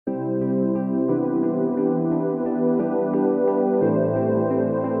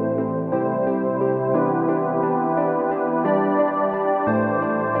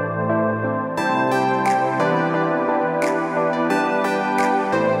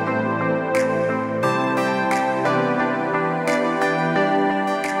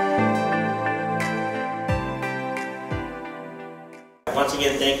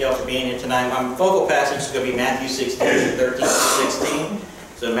Thank you all for being here tonight. My focal passage is going to be Matthew 16, 13 through 16.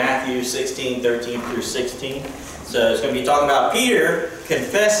 So Matthew 16, 13 through 16. So it's going to be talking about Peter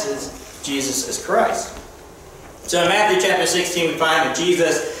confesses Jesus as Christ. So in Matthew chapter 16, we find that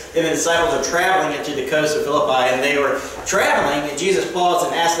Jesus and the disciples are traveling into the coast of Philippi, and they were traveling, and Jesus paused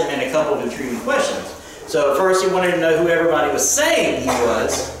and asked them in a couple of intriguing questions. So first he wanted to know who everybody was saying he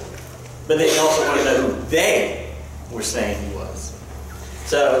was, but then he also wanted to know who they were saying he was.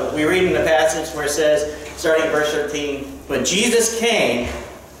 So we read in the passage where it says, starting at verse 13, when Jesus came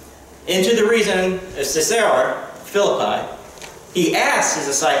into the region of Caesarea Philippi, he asked his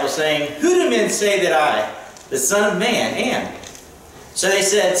disciples, saying, who do men say that I, the Son of Man, am? So they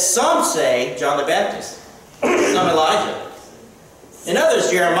said, some say John the Baptist, some Elijah, and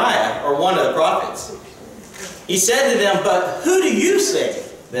others Jeremiah, or one of the prophets. He said to them, but who do you say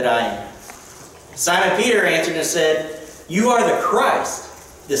that I am? Simon Peter answered and said, you are the Christ,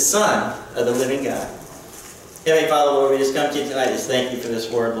 the Son of the living God. Heavenly Father, Lord, we just come to you tonight to thank you for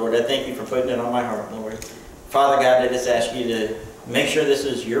this word, Lord. I thank you for putting it on my heart, Lord. Father God, I just ask you to make sure this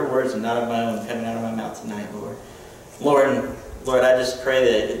is your words and not of my own coming out of my mouth tonight, Lord. Lord, I just pray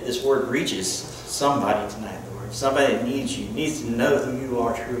that this word reaches somebody tonight, Lord. Somebody that needs you, needs to know who you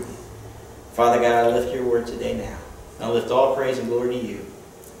are truly. Father God, I lift your word today now. I lift all praise and glory to you.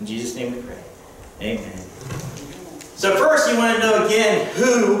 In Jesus' name we pray. Amen. So first you want to know again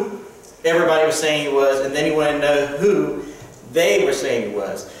who everybody was saying he was, and then you want to know who they were saying he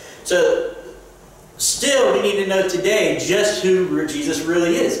was. So still we need to know today just who Jesus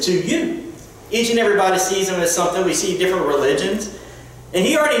really is to you. Each and everybody sees him as something. We see different religions. And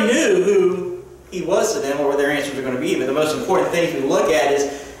he already knew who he was to them or what their answers are going to be. But the most important thing if you look at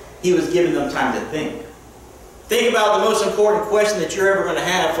is he was giving them time to think. Think about the most important question that you're ever going to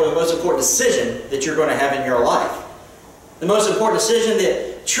have for the most important decision that you're going to have in your life. The most important decision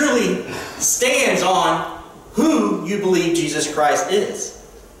that truly stands on who you believe Jesus Christ is.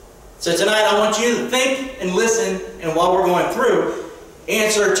 So tonight I want you to think and listen, and while we're going through,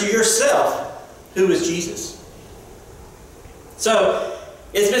 answer to yourself, who is Jesus? So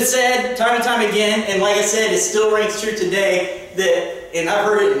it's been said time and time again, and like I said, it still rings true today, that, and I've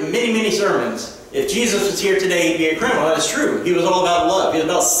heard it in many, many sermons, if Jesus was here today, he'd be a criminal. That is true. He was all about love. He was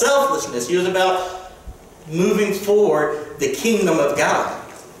about selflessness. He was about moving forward the kingdom of God.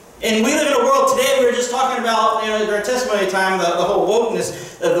 And we live in a world today, we were just talking about, in our testimony time, the whole wokeness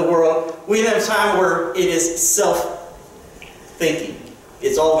of the world. We live in a time where it is self-thinking.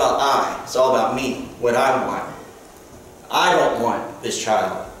 It's all about I. It's all about me, what I want. I don't want this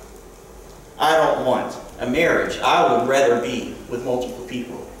child. I don't want a marriage. I would rather be with multiple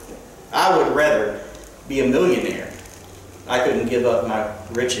people. I would rather be a millionaire. I couldn't give up my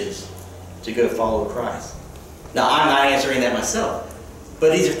riches to go follow Christ. Now, I'm not answering that myself.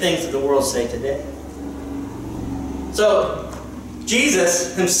 But these are things that the world say today. So,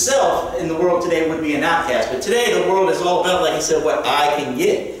 Jesus himself in the world today would be an outcast. But today the world is all about, like he said, what I can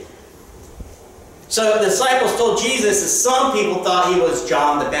get. So the disciples told Jesus that some people thought he was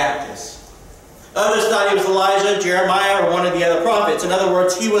John the Baptist. Others thought he was Elijah, Jeremiah, or one of the other prophets. In other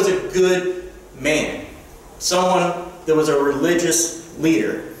words, he was a good man. Someone that was a religious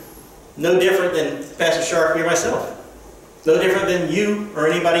leader. No different than Pastor Sharp here myself. No different than you or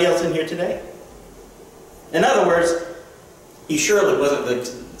anybody else in here today. In other words, he surely wasn't the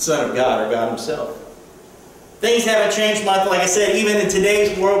Son of God or God himself. Things haven't changed much. Like I said, even in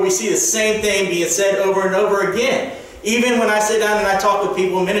today's world, we see the same thing being said over and over again. Even when I sit down and I talk with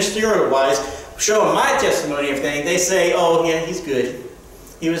people ministerial-wise, showing my testimony and everything, they say, oh, yeah, he's good.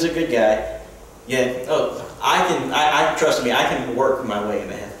 He was a good guy. Yeah, oh, trust me, I can work my way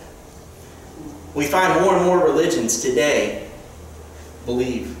into heaven. We find more and more religions today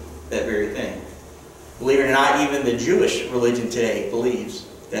believe that very thing. Believe it or not, even the Jewish religion today believes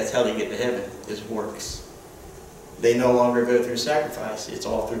that's how they get to heaven, is works. They no longer go through sacrifice. It's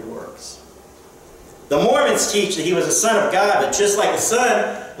all through works. The Mormons teach that he was a son of God, but just like a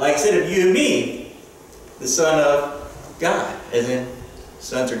son, like I said of you and me, the son of God, as in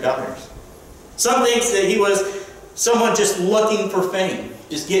sons or daughters. Some thinks that he was someone just looking for fame,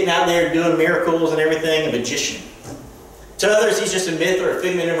 just getting out there doing miracles and everything, a magician. To others, he's just a myth or a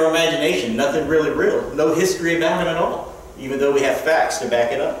figment of our imagination, nothing really real, no history about him at all, even though we have facts to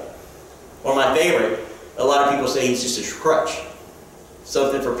back it up. Or my favorite, a lot of people say he's just a crutch,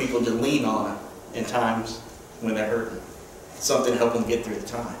 something for people to lean on in times when they're hurting, something to help them get through the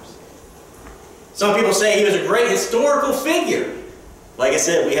times. Some people say he was a great historical figure. Like I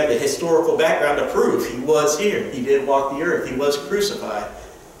said, we have the historical background to prove he was here. He did walk the earth. He was crucified.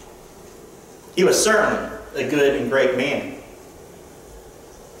 He was certainly a good and great man.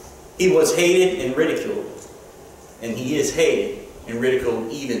 He was hated and ridiculed. And he is hated and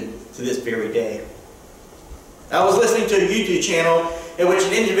ridiculed even to this very day. I was listening to a YouTube channel in which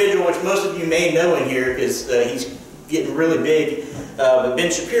an individual, which most of you may know in here because he's getting really big,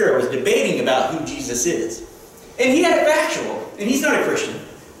 Ben Shapiro, was debating about who Jesus is. And he had it factual. And he's not a Christian.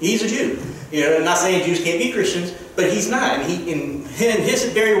 He's a Jew. You know, I'm not saying Jews can't be Christians, but he's not. And he, in his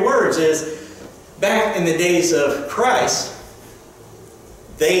very words, is back in the days of Christ,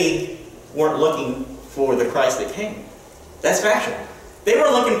 they weren't looking for the Christ that came. That's factual. They were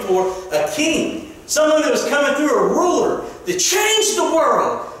looking for a king, someone that was coming through, a ruler to change the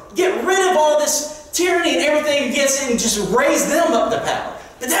world, get rid of all this tyranny and everything against it, and just raise them up to power.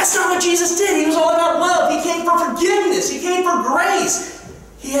 But that's not what Jesus did. He was all about love. He came for forgiveness. He came for grace.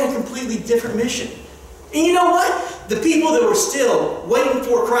 He had a completely different mission. And you know what? The people that were still waiting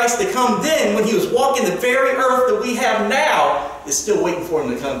for Christ to come then, when he was walking the very earth that we have now, is still waiting for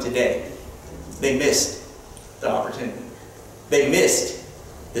him to come today. They missed the opportunity. They missed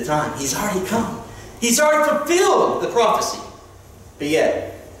the time. He's already come. He's already fulfilled the prophecy. But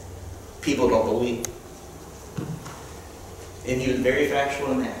yet, people don't believe. And he was very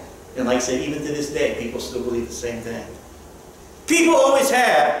factual in that. And like I said, even to this day, people still believe the same thing. People always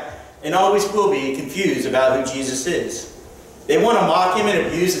have and always will be confused about who Jesus is. They want to mock him and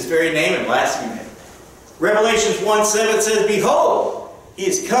abuse his very name and blaspheme him. Revelations 1:7 says, "Behold, he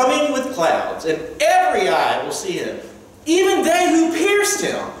is coming with clouds, and every eye will see him, even they who pierced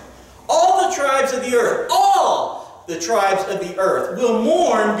him. All the tribes of the earth, all the tribes of the earth will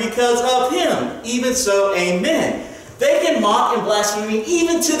mourn because of him. Even so, amen." They can mock and blaspheme me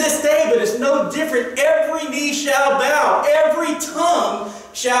even to this day, but it's no different. Every knee shall bow. Every tongue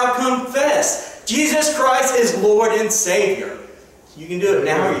shall confess. Jesus Christ is Lord and Savior. You can do it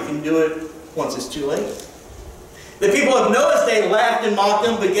now, or you can do it once it's too late. The people of Noah's day laughed and mocked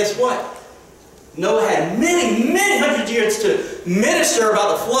him, but guess what? Noah had many, many hundred years to minister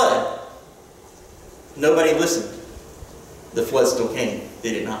about the flood. Nobody listened. The flood still came,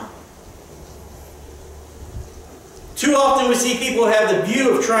 did it not? Too often we see people have the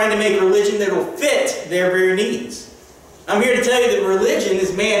view of trying to make religion that will fit their very needs. I'm here to tell you that religion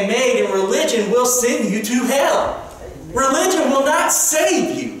is man-made, and religion will send you to hell. Religion will not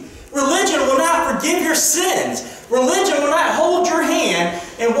save you. Religion will not forgive your sins. Religion will not hold your hand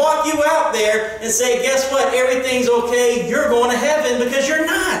and walk you out there and say, guess what, everything's okay, you're going to heaven, because you're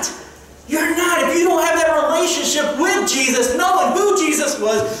not. You're not. If you don't have that relationship with Jesus, knowing who Jesus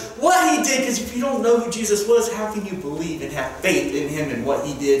was, what he did, because if you don't know who Jesus was, how can you believe and have faith in him and what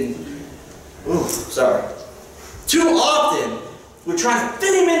he did? Too often, we're trying to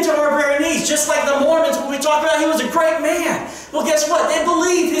fit him into our very needs, just like the Mormons when we talk about he was a great man. Well, guess what? They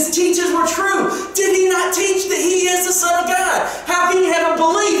believed his teachings were true. Did he not teach that he is the Son of God? How can you have a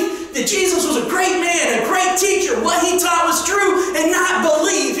belief that Jesus was a great man, a great teacher, what he taught was true, and not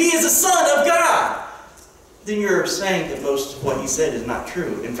believe he is the Son of God? Then you're saying that most of what he said is not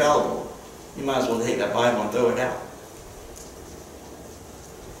true, infallible. You might as well take that Bible and throw it out.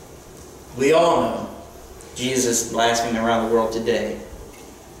 We all know Jesus is blaspheming around the world today.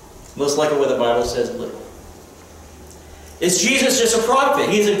 Most likely what the Bible says little. Is Jesus just a prophet?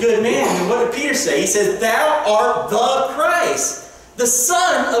 He's a good man. And what did Peter say? He says, "Thou art the Christ, the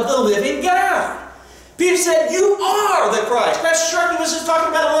Son of the living God." Peter said, "You are the Christ." Pastor Sharkey was just talking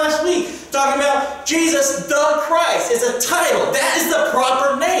about it last week. Talking about Jesus the Christ is a title. That is the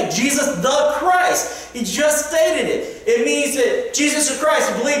proper name. Jesus the Christ. He just stated it. It means that Jesus the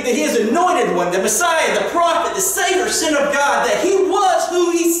Christ believed that he is the anointed one, the Messiah, the prophet, the Savior, Son of God, that he was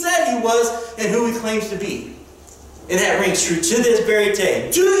who he said he was and who he claims to be. And that rings true to this very day.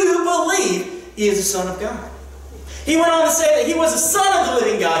 Do you believe he is the Son of God? He went on to say that he was the Son of the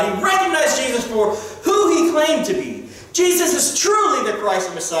living God. He recognized Jesus for who he claimed to be. Jesus is truly the Christ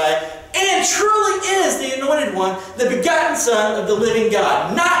and Messiah, and truly is the anointed one, the begotten Son of the living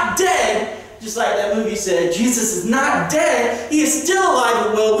God. Not dead, just like that movie said. Jesus is not dead. He is still alive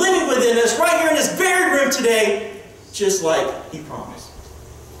and well, living within us, right here in this very room today, just like he promised.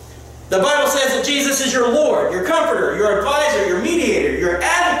 The Bible says that Jesus is your Lord, your comforter, your advisor, your mediator, your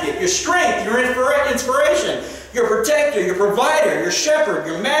advocate, your strength, your inspiration, your protector, your provider, your shepherd,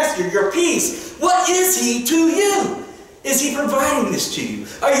 your master, your peace. What is he to you? Is he providing this to you?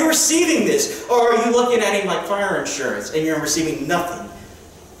 Are you receiving this? Or are you looking at him like fire insurance and you're receiving nothing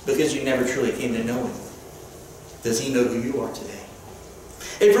because you never truly came to know him? Does he know who you are today?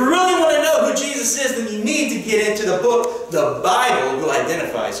 If you really want to know who Jesus is, then you need to get into the book, the Bible, who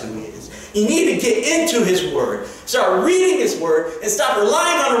identifies who he is. You need to get into his word. Start reading his word and stop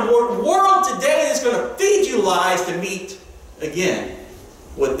relying on a world today that's going to feed you lies to meet, again,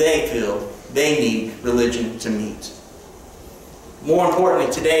 what they feel they need religion to meet. More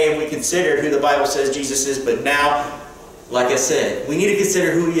importantly, today we consider who the Bible says Jesus is, but now, like I said, we need to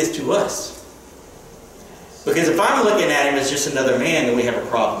consider who he is to us. Because if I'm looking at him as just another man, then we have a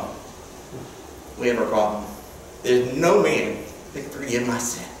problem. We have a problem. There's no man that can forgive my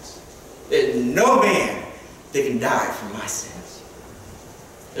sins. There's no man that can die for my sins.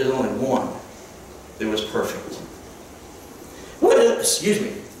 There's only one that was perfect. What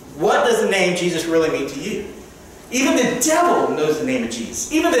does the name Jesus really mean to you? Even the devil knows the name of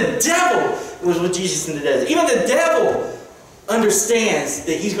Jesus. Even the devil was with Jesus in the desert. Even the devil understands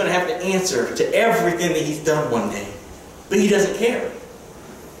that he's going to have to answer to everything that he's done one day. But he doesn't care.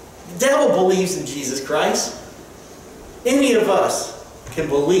 The devil believes in Jesus Christ. Any of us can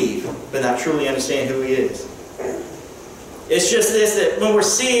believe but not truly understand who he is. It's just this, that when we're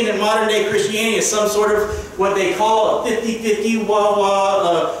seeing in modern day Christianity is some sort of what they call a 50-50,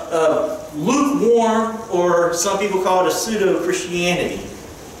 lukewarm, or some people call it a pseudo-Christianity.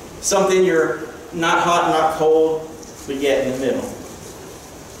 Something you're not hot, not cold, but yet in the middle.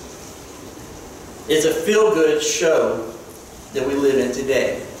 It's a feel-good show that we live in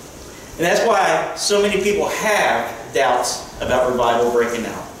today. And that's why so many people have doubts about revival breaking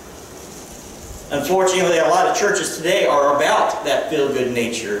out. Unfortunately, a lot of churches today are about that feel-good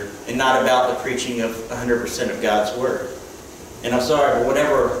nature and not about the preaching of 100% of God's Word. And I'm sorry, but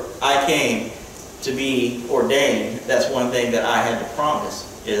whenever I came to be ordained, that's one thing that I had to promise,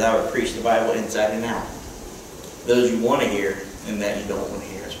 is I would preach the Bible inside and out. Those you want to hear and that you don't want to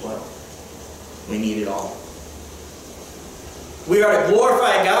hear as well. We need it all. We are to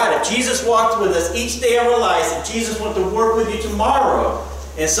glorify God. If Jesus walked with us each day of our lives, if Jesus went to work with you tomorrow,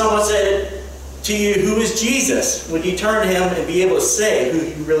 and someone said to you, who is Jesus? Would you turn to him and be able to say who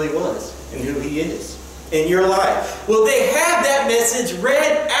he really was and who he is in your life? Will they have that message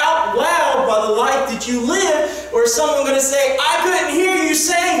read out loud by the life that you live? Or is someone going to say, I couldn't hear you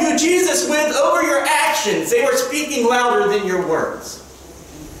saying who Jesus was over your actions. They were speaking louder than your words.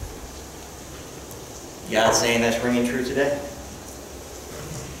 God's saying that's ringing true today.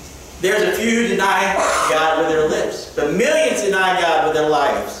 There's a few who deny God with their lips, but millions deny God with their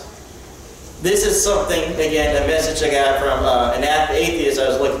lives. This is something, again, a message I got from an atheist I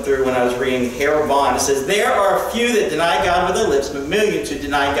was looking through when I was reading Harold Bond. It says, there are a few that deny God with their lips, but millions who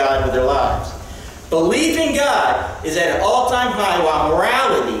deny God with their lives. Belief in God is at an all-time high, while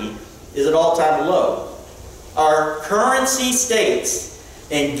morality is at all-time low. Our currency states,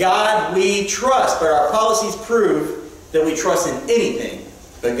 in God we trust, but our policies prove that we trust in anything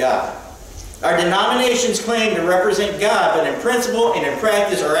but God. Our denominations claim to represent God, but in principle and in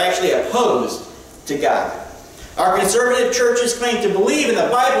practice are actually opposed to God. Our conservative churches claim to believe in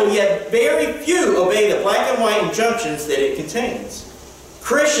the Bible, yet very few obey the black and white injunctions that it contains.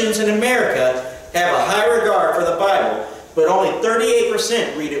 Christians in America have a high regard for the Bible, but only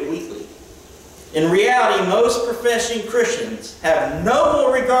 38% read it weekly. In reality, most professing Christians have no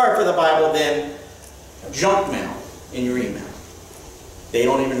more regard for the Bible than junk mail in your email. They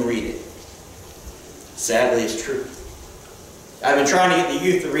don't even read it. Sadly, it's true. I've been trying to get the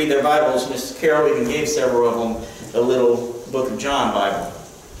youth to read their Bibles. Mrs. Carroll even gave several of them a little Book of John Bible.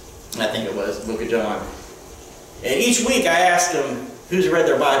 I think it was Book of John. And each week I asked them who's read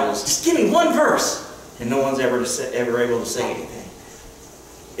their Bibles. Just give me one verse. And no one's ever able to say anything.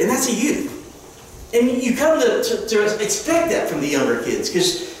 And that's a youth. And you come to expect that from the younger kids,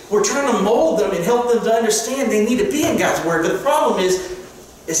 because we're trying to mold them and help them to understand they need to be in God's Word. But the problem is,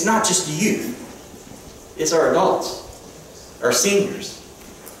 it's not just the youth. It's our adults, our seniors.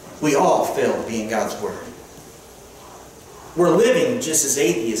 We all fail to be in God's Word. We're living just as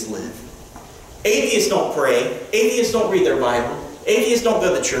atheists live. Atheists don't pray. Atheists don't read their Bible. Atheists don't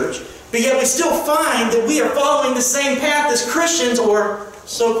go to church. But yet we still find that we are following the same path as Christians, or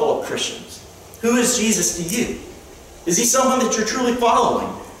so-called Christians. Who is Jesus to you? Is he someone that you're truly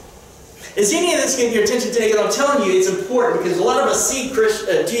following? Is any of this getting your attention today? Because I'm telling you, it's important, because a lot of us see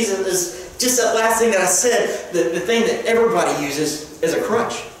Jesus as just that last thing that I said, the thing that everybody uses as a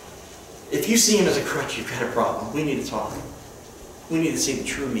crutch. If you see him as a crutch, you've got a problem. We need to talk. We need to see the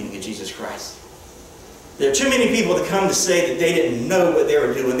true meaning of Jesus Christ. There are too many people that come to say that they didn't know what they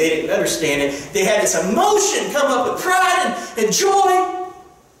were doing. They didn't understand it. They had this emotion come up with pride and joy.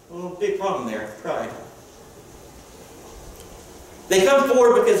 Well, big problem there, pride. They come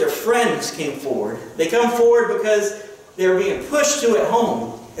forward because their friends came forward. They come forward because they're being pushed to at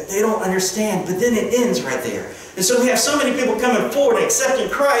home that they don't understand, but then it ends right there. And so we have so many people coming forward and accepting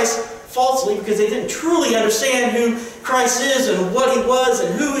Christ falsely because they didn't truly understand who Christ is and what he was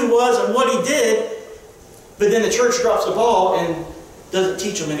and who he was and what he did. But then the church drops the ball and doesn't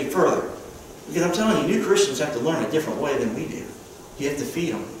teach them any further. Because I'm telling you, new Christians have to learn a different way than we do. You have to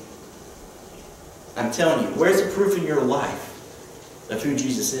feed them. I'm telling you, where's the proof in your life of who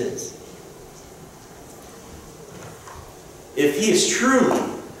Jesus is? If He is truly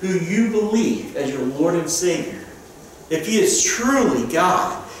who you believe as your Lord and Savior, if He is truly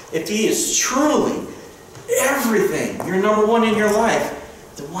God, if He is truly everything, you're number one in your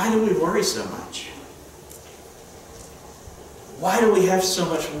life, then why do we worry so much? Why do we have so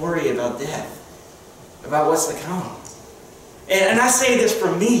much worry about death? About what's to come? And I say this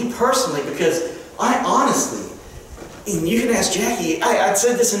for me personally because I honestly, and you can ask Jackie, I've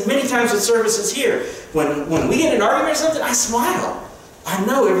said this in many times in services here, when we get in an argument or something, I smile. I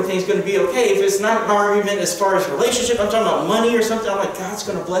know everything's going to be okay. If it's not an argument as far as relationship, I'm talking about money or something, I'm like, God's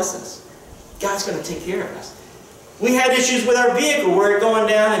going to bless us. God's going to take care of us. We had issues with our vehicle where it's going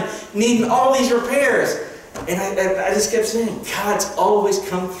down and needing all these repairs. And I just kept saying, God's always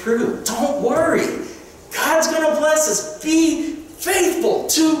come through. Don't worry. God's going to bless us. Be faithful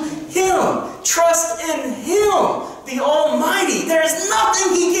to Him. Trust in Him, the Almighty. There's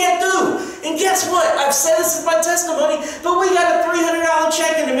nothing He can't do. And guess what? I've said this in my testimony, but we got a $300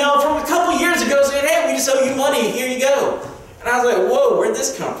 check in the mail from a couple years ago saying, hey, we just owe you money. Here you go. And I was like, whoa, where'd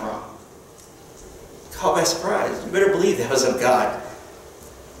this come from? Caught by surprise. You better believe that was of God.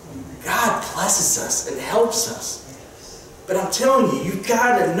 God blesses us and helps us. But I'm telling you, you've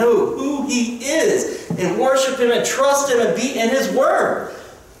got to know who He is and worship Him and trust Him and be in His Word.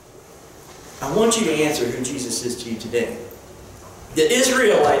 I want you to answer who Jesus is to you today. The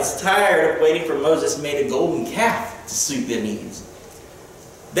Israelites, tired of waiting for Moses, made a golden calf to suit their needs.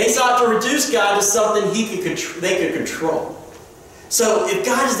 They sought to reduce God to something they could control. So if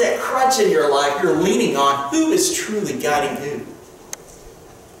God is that crutch in your life you're leaning on, who is truly guiding who?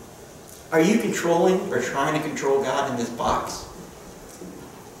 Are you controlling or trying to control God in this box?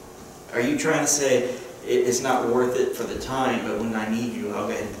 Are you trying to say, it's not worth it for the time, but when I need you, I'll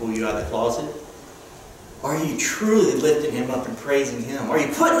go ahead and pull you out of the closet? Are you truly lifting Him up and praising Him? Are you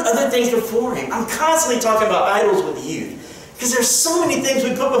putting other things before Him? I'm constantly talking about idols with youth. Because there's so many things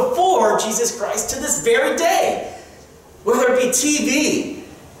we put before Jesus Christ to this very day. Whether it be TV,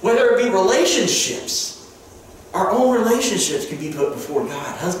 whether it be relationships. Our own relationships can be put before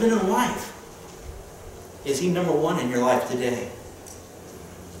God. Husband and wife. Is He number one in your life today?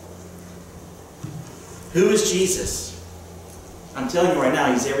 Who is Jesus? I'm telling you right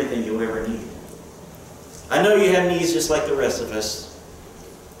now, He's everything you'll ever need. I know you have needs just like the rest of us.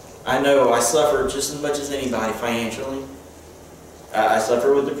 I know I suffer just as much as anybody financially. I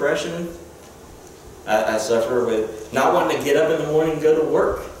suffer with depression. I suffer with not wanting to get up in the morning and go to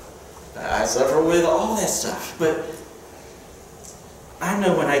work. I suffer with all that stuff. But I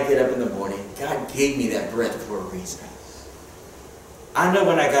know when I get up in the morning, God gave me that breath for a reason. I know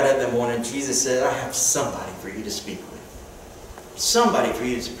when I got up in the morning, Jesus said, I have somebody for you to speak with. Somebody for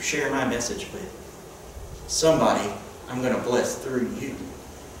you to share my message with. Somebody I'm going to bless through you.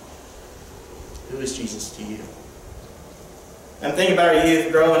 Who is Jesus to you? I'm thinking about our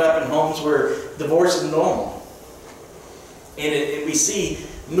youth growing up in homes where divorce is normal. And we see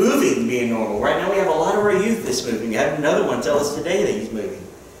moving being normal. Right now we have a lot of our youth that's moving. We had another one tell us today that he's moving.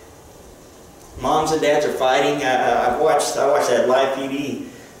 Moms and dads are fighting. I watched that live PD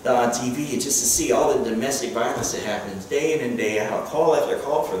on TV just to see all the domestic violence that happens day in and day out, call after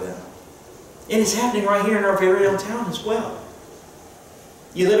call for them. And it's happening right here in our very own town as well.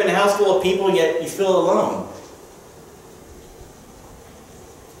 You live in a house full of people, yet you feel alone.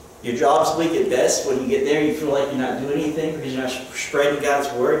 Your job's weak at best. When you get there, you feel like you're not doing anything because you're not spreading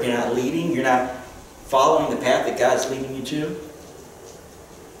God's word, you're not leading, you're not following the path that God's leading you to.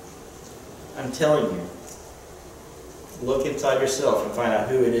 I'm telling you, look inside yourself and find out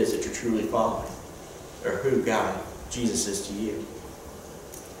who it is that you're truly following, or who God, Jesus, is to you.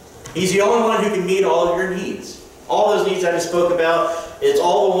 He's the only one who can meet all of your needs. All those needs I just spoke about, it's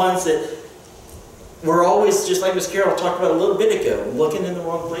all the ones that we're always, just like Miss Carol talked about a little bit ago, looking in the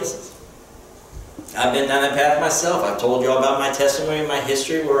wrong places. I've been down that path myself. I've told you all about my testimony and my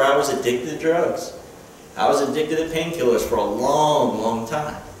history where I was addicted to drugs. I was addicted to painkillers for a long, long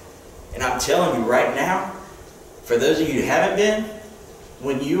time. And I'm telling you right now, for those of you who haven't been,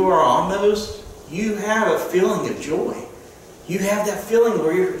 when you are on those, you have a feeling of joy. You have that feeling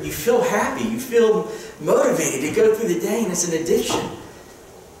where you feel happy, you feel motivated to go through the day, and it's an addiction.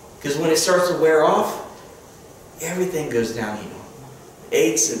 Because when it starts to wear off, everything goes downhill.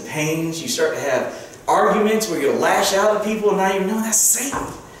 Aches and pains, you start to have arguments where you'll lash out at people and not even know that's Satan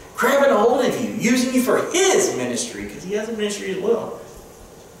grabbing a hold of you, using you for his ministry, because he has a ministry as well,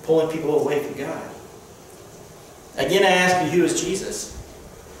 pulling people away from God. Again, I ask you, who is Jesus?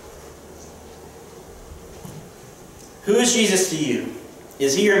 Who is Jesus to you?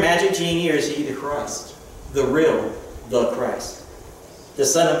 Is he your magic genie, or is he the Christ? The real, the Christ. The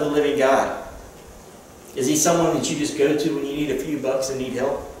Son of the living God. Is he someone that you just go to when you need a few bucks and need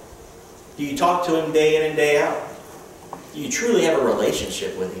help? Do you talk to him day in and day out? Do you truly have a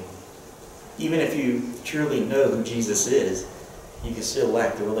relationship with him? Even if you truly know who Jesus is, you can still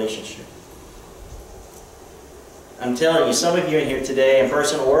lack the relationship. I'm telling you, some of you in here today, in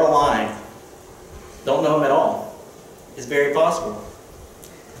person or online, don't know him at all. It's very possible.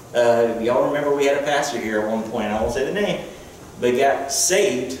 Y'all remember we had a pastor here at one point, I won't say the name, but got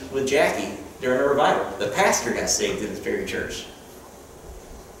saved with Jackie during a revival. The pastor got saved in this very church.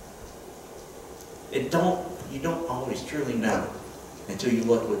 You don't always truly know until you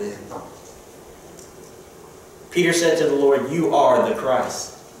look within. Peter said to the Lord, "You are the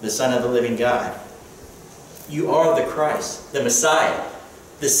Christ, the Son of the living God." You are the Christ, the Messiah,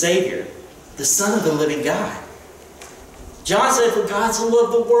 the Savior, the Son of the living God. John said, "For God so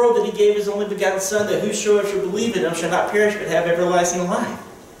loved the world that he gave his only begotten Son, that whosoever shall believe in him shall not perish but have everlasting life."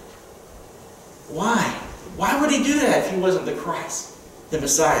 Why? Why would he do that if he wasn't the Christ, the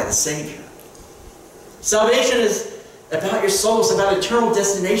Messiah, the Savior? Salvation is about your soul. It's about eternal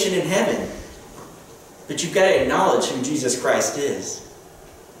destination in heaven. But you've got to acknowledge who Jesus Christ is,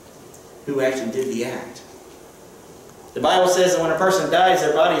 who actually did the act. The Bible says that when a person dies,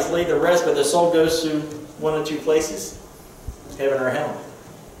 their body is laid to rest, but their soul goes to one of two places, heaven or hell.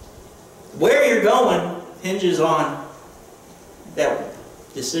 Where you're going hinges on that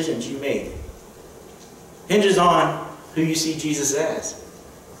decisions you made. Hinges on who you see Jesus as.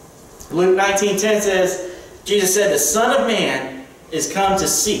 Luke 19:10 says, Jesus said, "The Son of Man is come to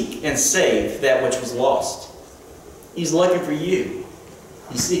seek and save that which was lost." He's looking for you.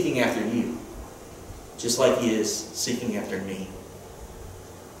 He's seeking after you. Just like he is seeking after me.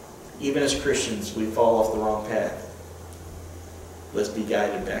 Even as Christians, we fall off the wrong path. Let's be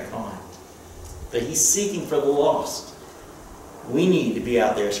guided back on. But he's seeking for the lost. We need to be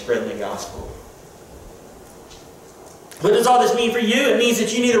out there spreading the gospel. What does all this mean for you? It means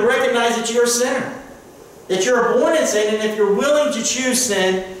that you need to recognize that you're a sinner. That you're born in sin, and if you're willing to choose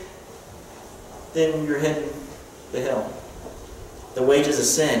sin, then you're heading to hell. The wages of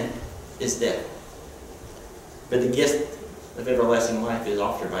sin is death. But the gift of everlasting life is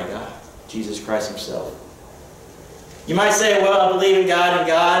offered by God, Jesus Christ himself. You might say, "Well, I believe in God, and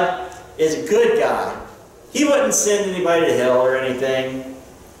God is a good God. He wouldn't send anybody to hell or anything.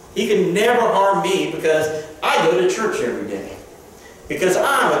 He can never harm me because I go to church every day. Because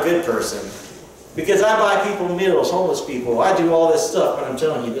I'm a good person. Because I buy people meals, homeless people. I do all this stuff." But I'm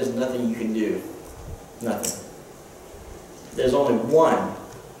telling you, there's nothing you can do. Nothing. There's only one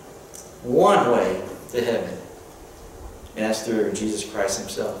way to heaven. And that's through Jesus Christ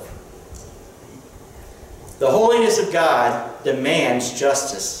himself. The holiness of God demands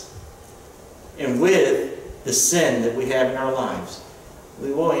justice. And with the sin that we have in our lives,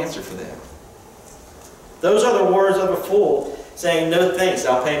 we will answer for that. Those are the words of a fool saying, "No thanks,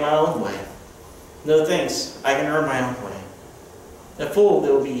 I'll pay my own way. No thanks, I can earn my own way." The fool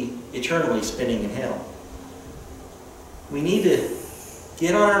will be eternally spinning in hell. We need to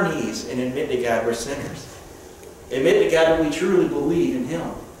get on our knees and admit to God we're sinners. Admit to God that we truly believe in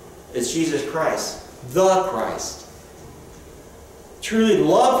him. It's Jesus Christ, the Christ. Truly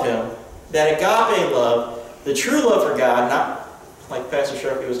love him, that agape love, the true love for God, not like Pastor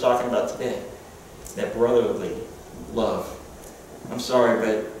Sharkey was talking about today, that brotherly love. I'm sorry,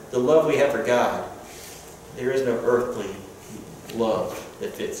 but the love we have for God, there is no earthly love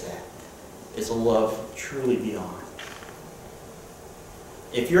that fits that. It's a love truly beyond.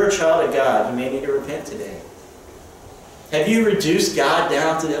 If you're a child of God, you may need to repent today. Have you reduced God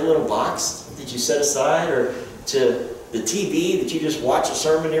down to that little box that you set aside, or to the TV that you just watch a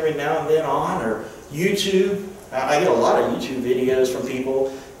sermon every now and then on, or YouTube? I get a lot of YouTube videos from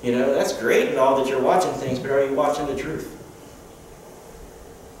people. You know, that's great and all that you're watching things, but are you watching the truth?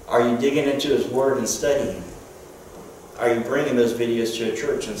 Are you digging into his word and studying? Are you bringing those videos to a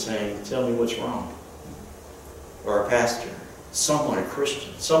church and saying, "Tell me what's wrong"? Or a pastor, someone, a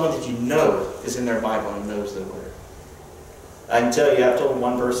Christian, someone that you know is in their Bible and knows the word. I can tell you, I've told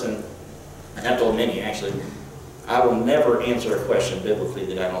one person, I've told many actually, I will never answer a question biblically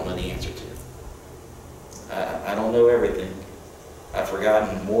that I don't know the answer to. I don't know everything. I've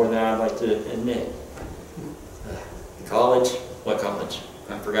forgotten more than I'd like to admit. In college, what college?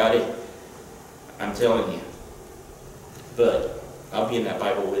 I forgot it. I'm telling you. But I'll be in that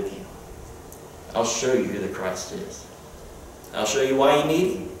Bible with you. I'll show you who the Christ is. I'll show you why you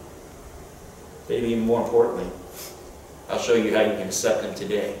need him. But even more importantly, I'll show you how you can accept Him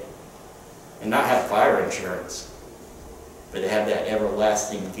today. And not have fire insurance, but to have that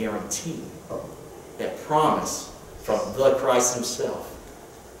everlasting guarantee, that promise from the Christ Himself,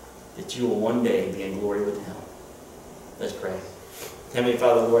 that you will one day be in glory with Him. Let's pray. Heavenly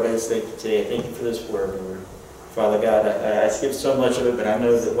Father, Lord, I just thank you today. I thank you for this word, Lord. Father God, I skipped so much of it, but I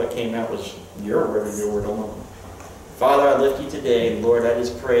know that what came out was your word and your word alone. Father, I lift you today, and Lord, I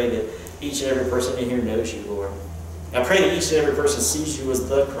just pray that each and every person in here knows you, Lord. I pray that each and every person sees you as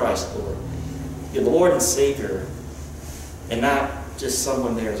the Christ, Lord. Your Lord and Savior, and not just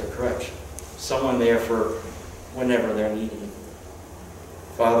someone there as a crutch. Someone there for whenever they're needed.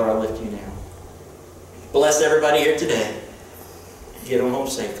 Father, I lift you now. Bless everybody here today. Get them home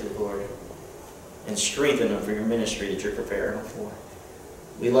safely, Lord. And strengthen them for your ministry that you're preparing them for.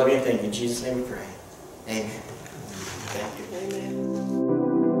 We love you and thank you. In Jesus' name we pray. Amen. Thank you. Amen.